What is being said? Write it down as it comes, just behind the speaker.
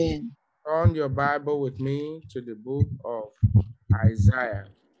Amen. Turn your Bible with me to the book of Isaiah.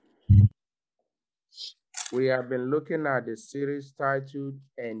 We have been looking at the series titled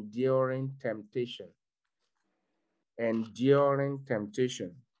Enduring Temptation. Enduring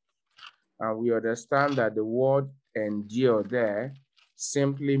Temptation. And we understand that the word endure there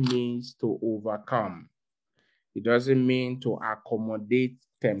simply means to overcome. It doesn't mean to accommodate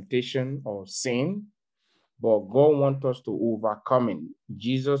temptation or sin, but God wants us to overcome it.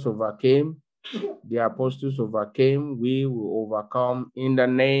 Jesus overcame, the apostles overcame, we will overcome in the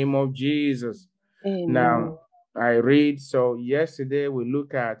name of Jesus. Amen. Now, I read, so yesterday we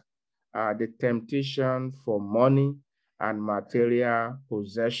look at the temptation for money and material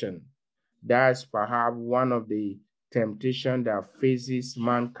possession. That's perhaps one of the temptations that faces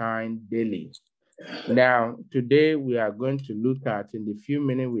mankind daily. Now, today we are going to look at, in the few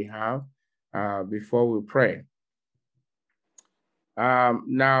minutes we have before we pray.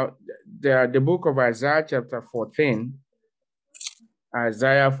 Now, the book of Isaiah chapter 14,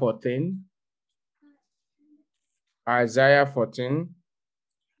 Isaiah 14, Isaiah 14.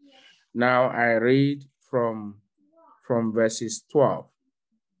 Now I read from verses 12.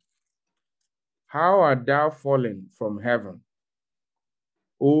 How art thou fallen from heaven,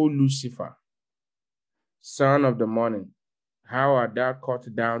 O Lucifer, son of the morning? How art thou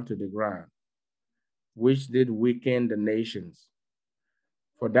cut down to the ground, which did weaken the nations?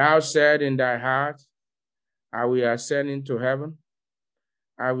 For thou said in thy heart, I will ascend into heaven.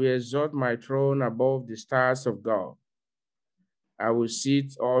 I will exalt my throne above the stars of God. I will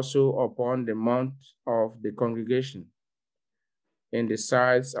sit also upon the mount of the congregation in the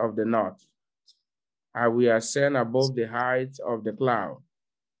sides of the north. I will ascend above the heights of the cloud.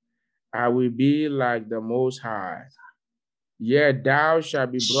 I will be like the Most High. Yet thou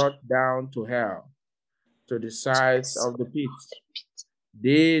shalt be brought down to hell, to the sides of the pit.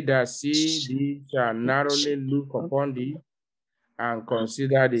 They that see thee shall narrowly look upon thee and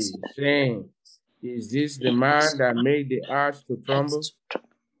consider thee, saying, is this the man that made the earth to tremble,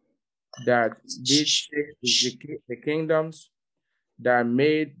 that did shake the kingdoms, that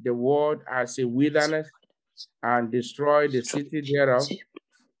made the world as a wilderness, and destroyed the city thereof,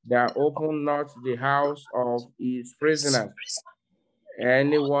 that opened not the house of his prisoners?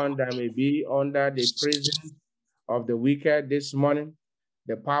 Anyone that may be under the prison of the wicked this morning,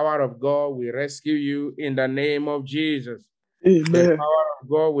 the power of God will rescue you in the name of Jesus. The Amen. power of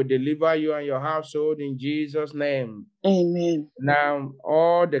God will deliver you and your household in Jesus' name. Amen. Now,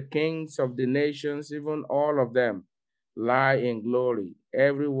 all the kings of the nations, even all of them, lie in glory,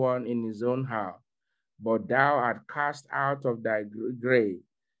 everyone in his own house. But thou art cast out of thy grave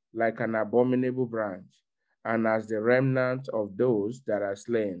like an abominable branch, and as the remnant of those that are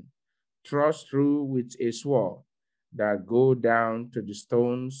slain, thrust through with a sword, that go down to the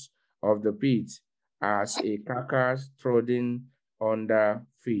stones of the pit, as a carcass trodden under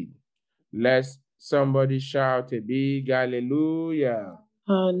feet. Let somebody shout a big hallelujah.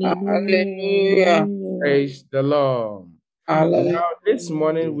 Hallelujah. Hallelujah. Praise the Lord. Hallelujah. Now, this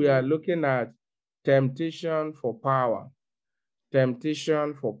morning we are looking at temptation for power.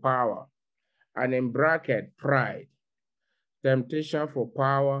 Temptation for power. And in bracket, pride. Temptation for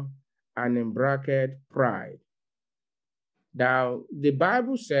power, and in bracket, pride. Now, the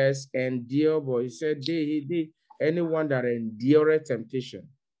Bible says endure, but it said anyone that endureth temptation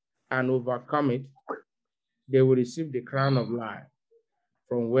and overcome it, they will receive the crown of life,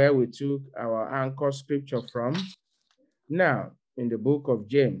 from where we took our anchor scripture from. Now, in the book of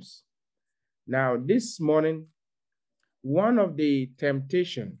James. Now, this morning, one of the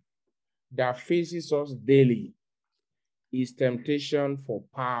temptation that faces us daily is temptation for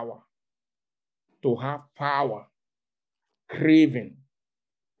power, to have power, craving.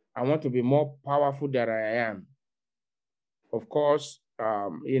 I want to be more powerful than I am. Of course,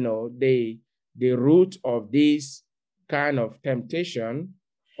 the root of this kind of temptation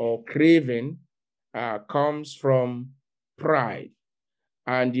or craving comes from pride.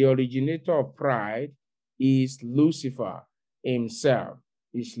 And the originator of pride is Lucifer himself.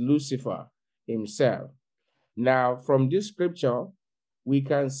 Is Lucifer himself. Now, from this scripture, we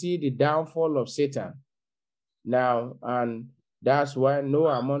can see the downfall of Satan. Now, and that's why no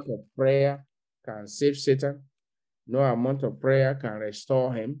amount of prayer can save Satan. No amount of prayer can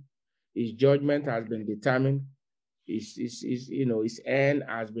restore him. His judgment has been determined. His end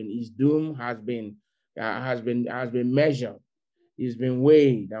has been, his doom has been measured. He's been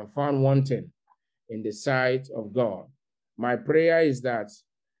weighed and found wanting in the sight of God. My prayer is that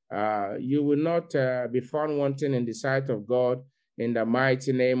you will not be found wanting in the sight of God, in the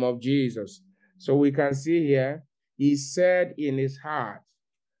mighty name of Jesus. So we can see here, he said in his heart,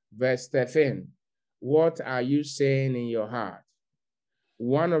 Verse 13. What are you saying in your heart?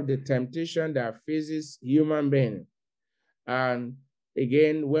 One of the temptations that faces human being. And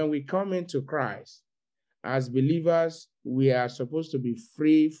again, when we come into Christ, as believers, we are supposed to be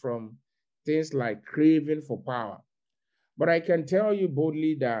free from things like craving for power. But I can tell you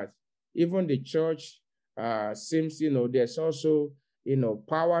boldly that even the church seems, there's also,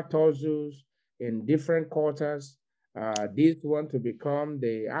 power tussles in different quarters. This one to become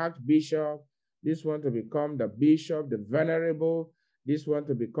the archbishop, this one to become the bishop, the venerable, this one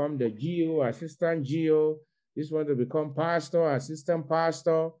to become the GO, assistant GO, this one to become pastor, assistant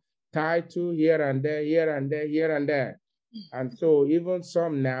pastor, title here and there, here and there, here and there. And so even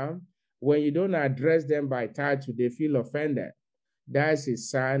some now, when you don't address them by title, they feel offended. That's a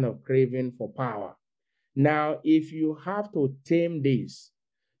sign of craving for power. Now, if you have to tame this,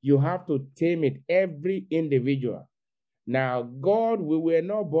 you have to tame it, every individual. Now, God, we were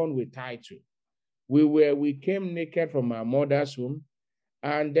not born with title. We came naked from our mother's womb,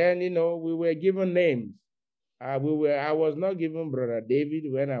 and then we were given names. I was not given Brother David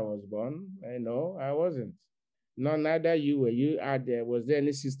when I was born. I wasn't. No, neither you were. Was there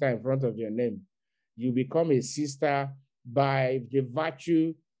any sister in front of your name? You become a sister by the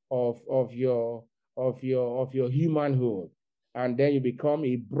virtue of your humanhood. And then you become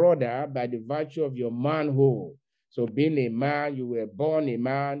a brother by the virtue of your manhood. So being a man, you were born a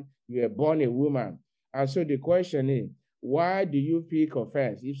man, you were born a woman. And so the question is, why do you pick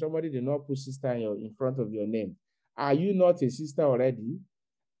offense if somebody did not put sister in front of your name? Are you not a sister already?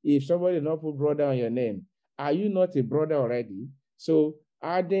 If somebody did not put brother on your name, are you not a brother already? So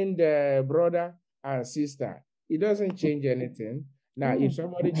adding the brother and sister, it doesn't change anything. Now, if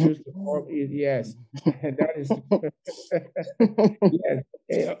somebody chooses to call it, yes, that is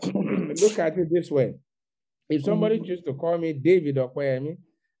yes. Look at it this way. If somebody chooses to call me David or Kwayemi,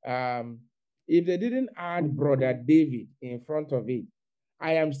 if they didn't add brother David in front of it,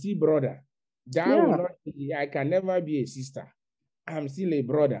 I am still brother. That will not, I can never be a sister. I'm still a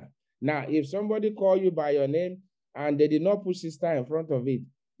brother. Now, if somebody call you by your name and they did not put sister in front of it,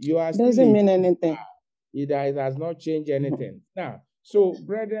 you are still doesn't mean anything. It has not changed anything. Now, so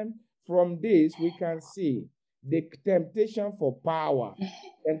brethren, from this we can see the temptation for power,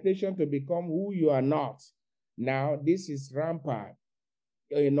 temptation to become who you are not. Now, this is rampant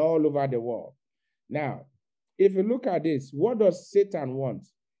in all over the world. Now, if you look at this, what does Satan want?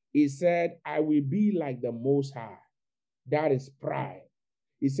 He said, I will be like the Most High. That is pride.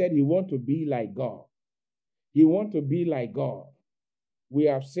 He said he want to be like God. He want to be like God. We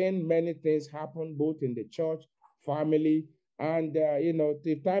have seen many things happen both in the church, family, and,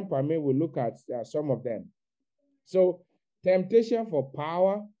 the time permit, we'll look at some of them. So temptation for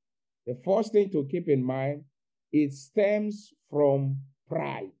power, the first thing to keep in mind, it stems from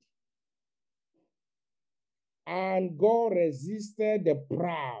pride. And God resisted the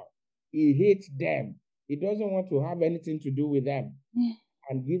proud. He hates them. He doesn't want to have anything to do with them,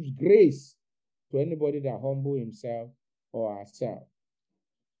 and gives grace to anybody that humble himself or herself.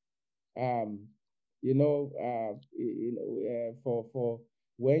 For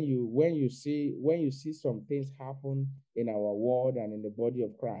when you see some things happen in our world and in the body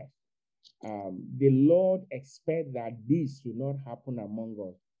of Christ, the Lord expects that this will not happen among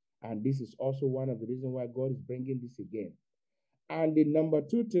us. And this is also one of the reasons why God is bringing this again. And the number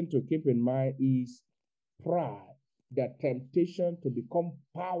two thing to keep in mind is pride. The temptation to become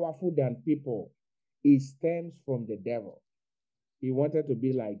powerful than people, it stems from the devil. He wanted to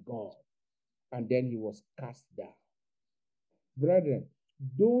be like God, and then he was cast down. Brethren,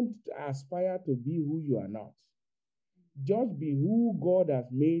 don't aspire to be who you are not. Just be who God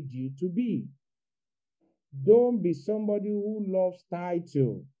has made you to be. Don't be somebody who loves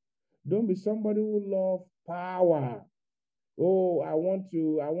title. Don't be somebody who loves power. Oh, I want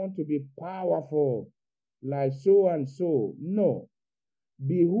to be powerful like so and so. No.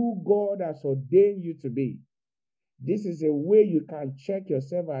 Be who God has ordained you to be. This is a way you can check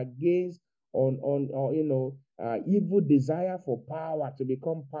yourself against evil desire for power, to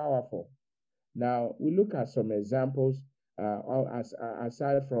become powerful. Now we look at some examples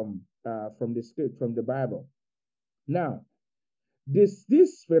aside from the script, from the Bible. Now, this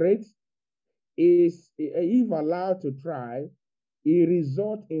spirit is, if allowed to thrive, it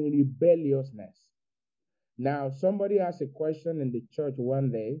results in rebelliousness. Now, somebody asked a question in the church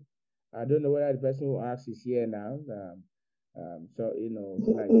one day. I don't know whether the person who asked is here now. So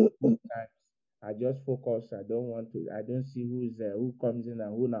like sometimes I just focus. I don't see who comes in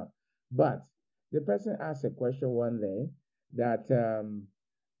and who not. But the person asked a question one day that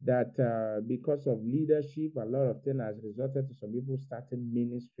that because of leadership, a lot of things has resulted to some people starting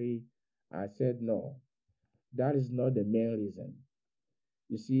ministry. I said, no, that is not the main reason.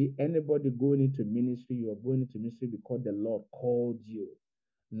 You see, anybody going into ministry, you are going into ministry because the Lord called you,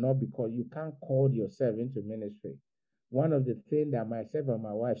 not because you can't call yourself into ministry. One of the things that myself and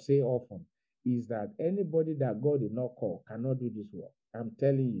my wife say often is that anybody that God did not call cannot do this work. I'm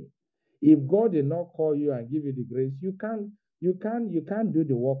telling you. If God did not call you and give you the grace, you can't do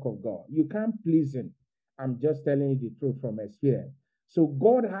the work of God. You can't please Him. I'm just telling you the truth from experience. So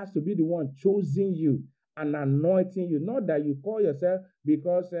God has to be the one choosing you and anointing you, not that you call yourself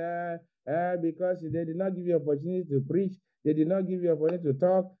because they did not give you opportunity to preach, they did not give you opportunity to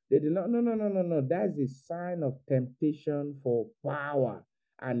talk, they did not. No. That's a sign of temptation for power,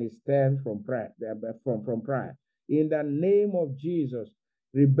 and it stems from pride. From pride. In the name of Jesus,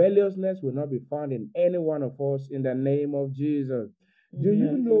 rebelliousness will not be found in any one of us. In the name of Jesus. Do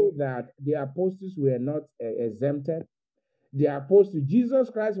you know that the apostles were not exempted? The apostle Jesus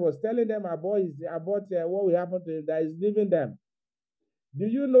Christ was telling them about what will happen to him that is leaving them. Do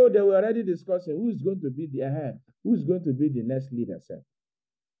you know they were already discussing who's going to be the next leader, sir?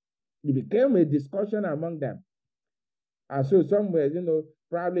 It became a discussion among them. And so somewhere,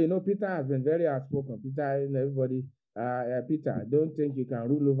 probably, Peter has been very outspoken. Peter, everybody, Peter, don't think you can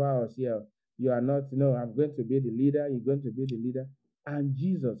rule over us here. You are not, I'm going to be the leader. You're going to be the leader. And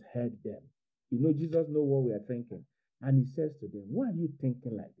Jesus heard them. Jesus knows what we are thinking. And he says to them, why are you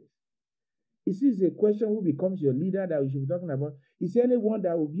thinking like this? This is a question who becomes your leader that we should be talking about. Is anyone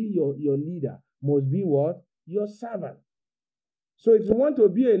that will be your leader must be what? Your servant. So if you want to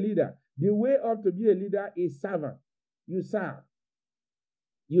be a leader, the way up to be a leader is servant. You serve.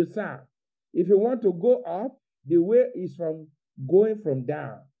 You serve. If you want to go up, the way is from going from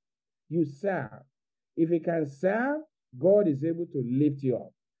down. You serve. If you can serve, God is able to lift you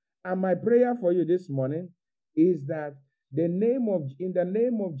up. And my prayer for you this morning is that in the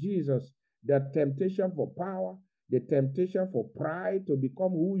name of Jesus, the temptation for power, the temptation for pride to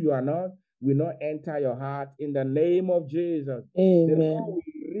become who you are not, will not enter your heart in the name of Jesus. Amen. The more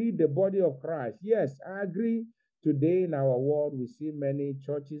we read the body of Christ, yes, I agree. Today in our world, we see many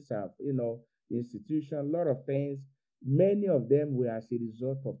churches have, institutions, a lot of things. Many of them were as a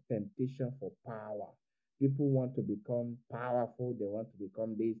result of temptation for power. People want to become powerful. They want to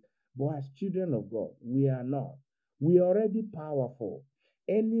become this. But as children of God, we are not. We are already powerful.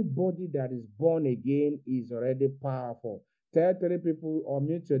 Anybody that is born again is already powerful. Tell 3 people or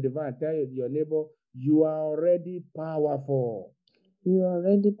mute your device. Tell your neighbor, you are already powerful. You are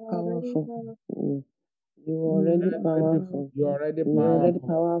already powerful. You are already powerful. You're already You are already powerful.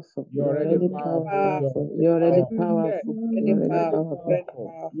 powerful. You're already powerful. You're already powerful. powerful. You're already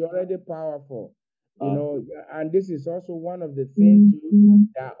powerful. You're already powerful. And this is also one of the things too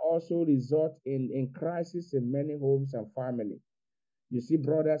that also result in crisis in many homes and family. You see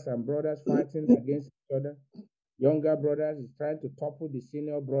brothers and brothers fighting against each other. Younger brothers is trying to topple the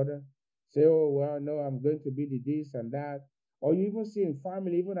senior brother. Say, oh, well, no, I'm going to be the this and that. Or you even see in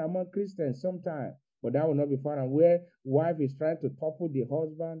family, even among Christians sometimes, but that will not be found. Where wife is trying to topple the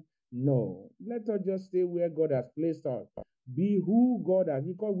husband. No, let us just stay where God has placed us. Be who God has,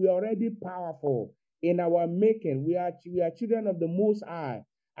 because we are already powerful in our making. We are children of the Most High,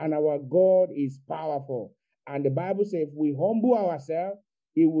 and our God is powerful. And the Bible says, if we humble ourselves,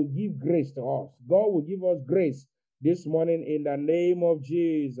 He will give grace to us. God will give us grace this morning in the name of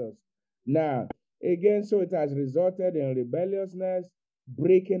Jesus. Now, again, so it has resulted in rebelliousness,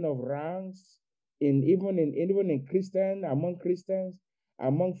 breaking of ranks, even in Christians,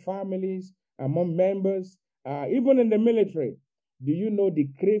 among families, among members, even in the military. Do you know the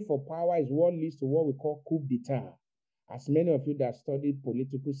crave for power is what leads to what we call coup d'etat? As many of you that studied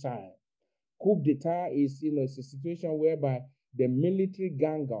political science, coup d'etat is, it's a situation whereby the military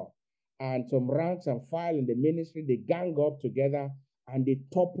gang up and some ranks and file in the ministry, they gang up together and they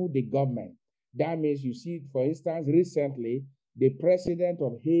topple the government. That means, you see, for instance, recently, the president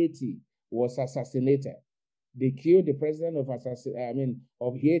of Haiti was assassinated. They killed the president of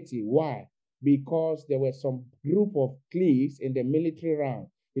Haiti. Why? Because there were some group of cliques in the military rank.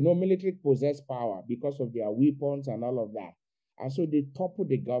 Military possess power because of their weapons and all of that. And so they toppled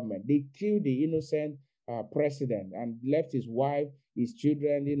the government. They killed the innocent president and left his wife, his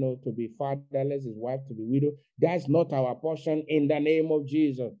children, to be fatherless, his wife to be widow. That's not our portion in the name of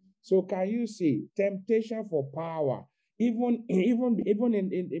Jesus. So can you see temptation for power, even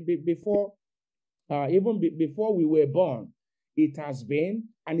before we were born, it has been,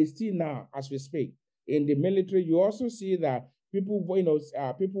 and it's still now as we speak. In the military, you also see that people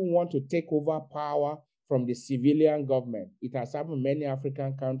want to take over power from the civilian government. It has happened in many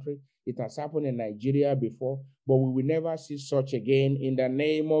African countries. It has happened in Nigeria before, but we will never see such again in the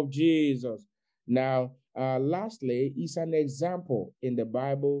name of Jesus. Now, lastly, it's an example in the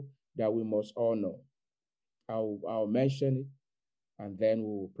Bible that we must all know. I'll mention it, and then we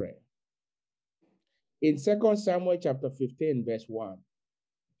will pray. In 2 Samuel chapter 15, verse 1,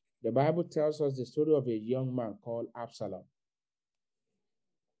 the Bible tells us the story of a young man called Absalom.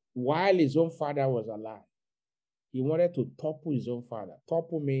 While his own father was alive, he wanted to topple his own father.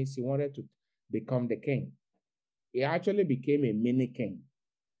 Topple means he wanted to become the king. He actually became a mini king.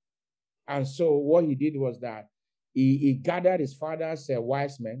 And so what he did was that he gathered his father's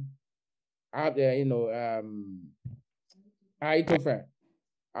wise men, Ahithophel.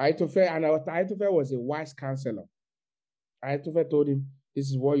 Ahithophel was a wise counselor. Ahithophel told him, this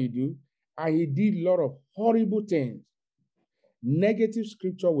is what you do. And he did a lot of horrible things. Negative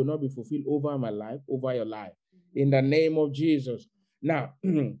scripture will not be fulfilled over my life, over your life, in the name of Jesus. Now,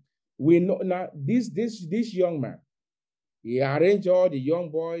 we know now this young man, he arranged all the young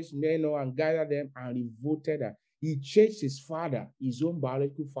boys, men, and gathered them, and he voted that he chased his father, his own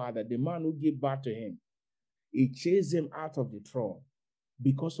biological father, the man who gave birth to him. He chased him out of the throne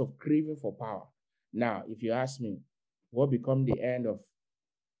because of craving for power. Now, if you ask me, what became the end of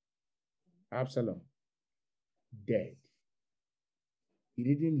Absalom? Dead. He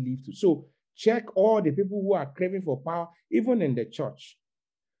didn't live to. So check all the people who are craving for power, even in the church.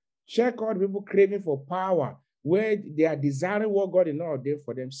 Check all the people craving for power, where they are desiring what God did not ordain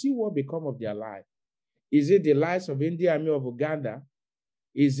for them. See what become of their life. Is it the lives of India Army of Uganda?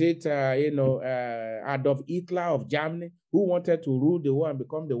 Is it, Adolf Hitler of Germany, who wanted to rule the world and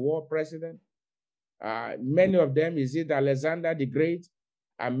become the world president? Many of them, is it Alexander the Great?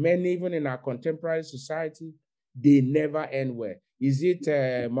 And many, even in our contemporary society, they never end well. Is it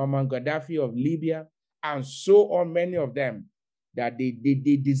Muammar Gaddafi of Libya? And so on, many of them, that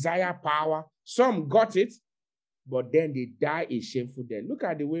they desire power. Some got it, but then they die a shameful death. Look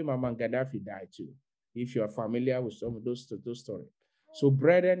at the way Muammar Gaddafi died too, if you are familiar with some of those stories. So,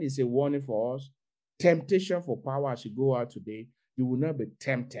 brethren, it's a warning for us. Temptation for power as you go out today, you will not be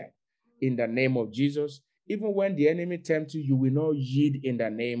tempted in the name of Jesus. Even when the enemy tempts you, you will not yield in the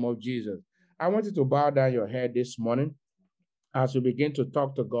name of Jesus. I want you to bow down your head this morning as we begin to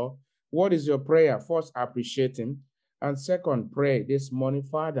talk to God. What is your prayer? First, appreciate Him. And second, pray this morning,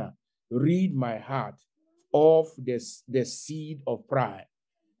 Father, rid my heart of the seed of pride.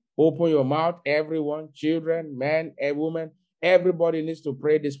 Open your mouth, everyone, children, men, and women. Everybody needs to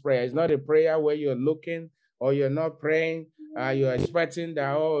pray this prayer. It's not a prayer where you're looking or you're not praying. You're expecting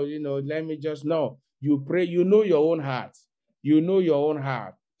that, let me just know. You pray, you know your own heart. You know your own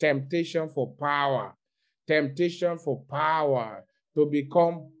heart. Temptation for power. Temptation for power. To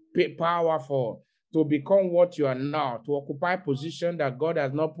become powerful. To become what you are not. To occupy position that God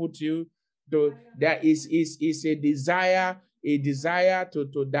has not put you. There is a desire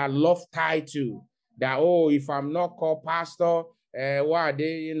to that love title. That, if I'm not called pastor, why are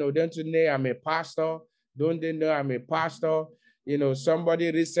they, don't you know I'm a pastor? Don't they know I'm a pastor?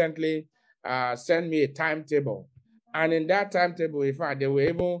 Somebody recently sent me a timetable. And in that timetable, in fact, there were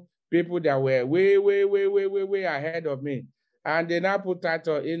even people that were way ahead of me. And they now put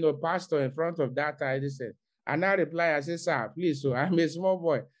title, pastor in front of that title. Said, and I reply, I say, sir, please, so I'm a small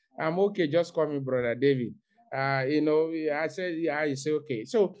boy. I'm okay, just call me Brother David. I said, yeah, you say, okay.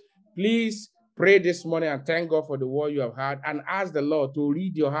 So please pray this morning and thank God for the word you have heard and ask the Lord to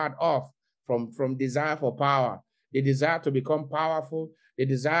rid your heart off from desire for power, the desire to become powerful, the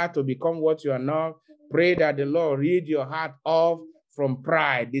desire to become what you are not. Pray that the Lord rid your heart off from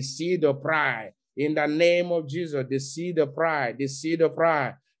pride, the seed of pride. In the name of Jesus, the seed of pride, the seed of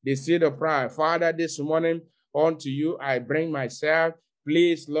pride, the seed of pride. Father, this morning unto you I bring myself.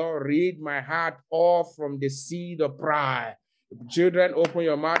 Please, Lord, rid my heart off from the seed of pride. Children, open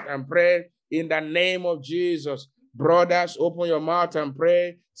your mouth and pray in the name of Jesus. Brothers, open your mouth and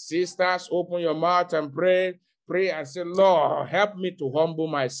pray. Sisters, open your mouth and pray. Pray and say, Lord, help me to humble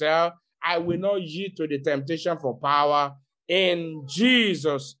myself. I will not yield to the temptation for power. In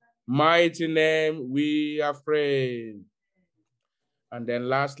Jesus' mighty name, we have prayed. And then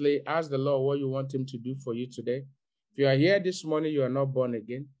lastly, ask the Lord what you want Him to do for you today. If you are here this morning, you are not born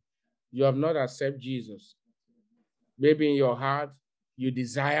again. You have not accepted Jesus. Maybe in your heart, you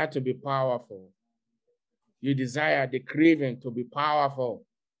desire to be powerful. You desire the craving to be powerful.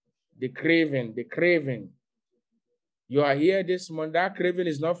 The craving. You are here this morning. That craving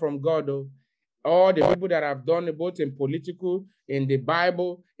is not from God, though. All the people that have done it, both in political, in the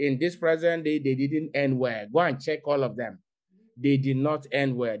Bible, in this present day, they didn't end well. Go and check all of them. they did not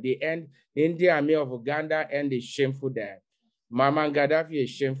end well. They end, Indian Army of Uganda end a shameful death. Muammar Gaddafi is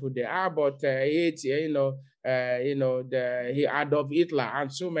shameful death. How about Adolf Hitler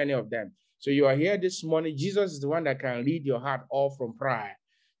and so many of them. So you are here this morning. Jesus is the one that can lead your heart off from pride.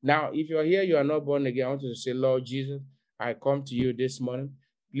 Now, if you're here, you are not born again. I want you to say, Lord Jesus, I come to you this morning.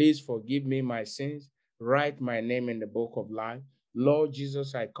 Please forgive me my sins. Write my name in the book of life. Lord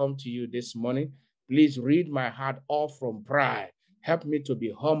Jesus, I come to you this morning. Please read my heart off from pride. Help me to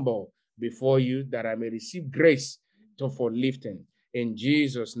be humble before you that I may receive grace for lifting. In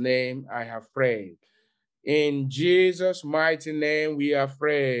Jesus' name, I have prayed. In Jesus' mighty name, we are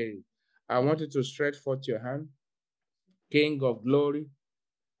prayed. I want you to stretch forth your hand. King of glory,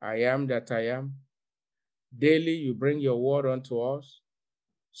 I am that I am. Daily, you bring your word unto us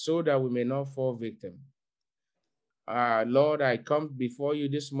so that we may not fall victim. Lord, I come before you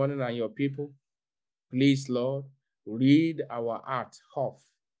this morning and your people. Please, Lord, rid our heart off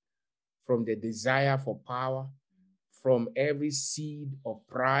from the desire for power, from every seed of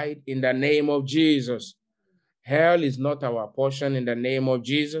pride in the name of Jesus. Hell is not our portion in the name of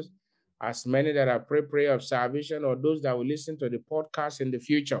Jesus. As many that have prayed prayer of salvation or those that will listen to the podcast in the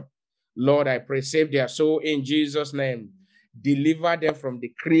future, Lord, I pray, save their soul in Jesus' name. Deliver them from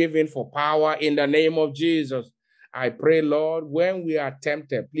the craving for power in the name of Jesus. I pray, Lord, when we are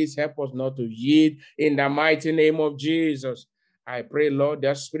tempted, please help us not to yield in the mighty name of Jesus. I pray, Lord,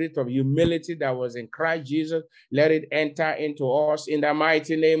 the spirit of humility that was in Christ Jesus, let it enter into us in the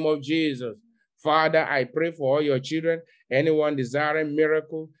mighty name of Jesus. Father, I pray for all your children, anyone desiring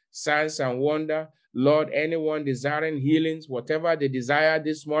miracle, signs and wonder, Lord, anyone desiring healings, whatever they desire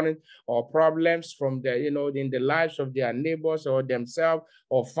this morning, or problems from the, in the lives of their neighbors or themselves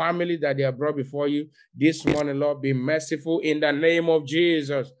or family that they have brought before you this morning, Lord, be merciful in the name of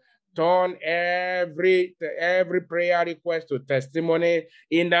Jesus. Turn every prayer request to testimony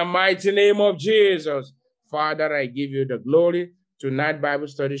in the mighty name of Jesus. Father, I give you the glory. Tonight, Bible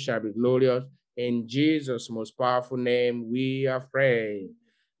study shall be glorious. In Jesus' most powerful name, we are prayed.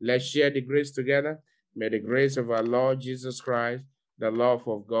 Let's share the grace together. May the grace of our Lord Jesus Christ, the love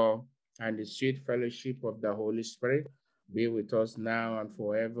of God, and the sweet fellowship of the Holy Spirit be with us now and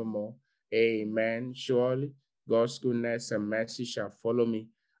forevermore. Amen. Surely, God's goodness and mercy shall follow me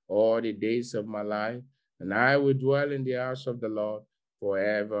all the days of my life, and I will dwell in the house of the Lord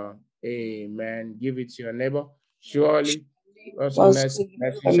forever. Amen. Give it to your neighbor. Surely, God's goodness and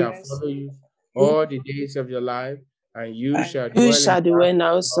mercy shall follow you all the days of your life, and you shall dwell in the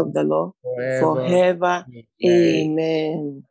house of the Lord forever. forever. Amen.